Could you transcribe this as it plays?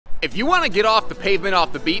If you want to get off the pavement,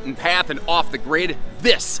 off the beaten path, and off the grid,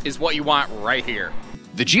 this is what you want right here.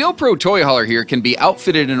 The GeoPro toy hauler here can be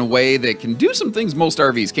outfitted in a way that can do some things most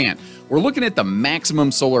RVs can't. We're looking at the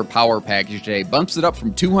maximum solar power package today. Bumps it up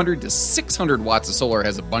from 200 to 600 watts of solar,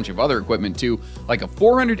 has a bunch of other equipment too, like a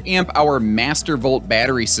 400 amp hour master volt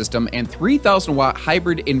battery system and 3000 watt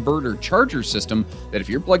hybrid inverter charger system that if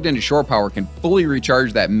you're plugged into shore power can fully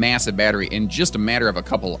recharge that massive battery in just a matter of a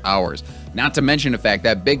couple hours. Not to mention the fact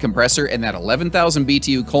that big compressor and that 11,000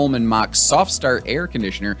 BTU Coleman Mach soft start air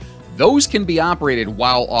conditioner, those can be operated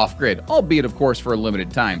while off-grid, albeit, of course, for a limited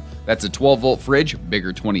time. That's a 12-volt fridge,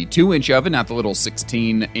 bigger 22-inch oven, not the little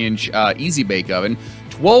 16-inch Easy Bake oven,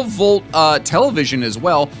 12-volt television as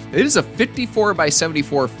well. It is a 54 by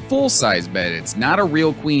 74 full-size bed. It's not a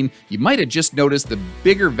real queen. You might have just noticed the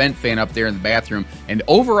bigger vent fan up there in the bathroom, and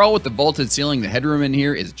overall with the vaulted ceiling, the headroom in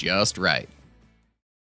here is just right.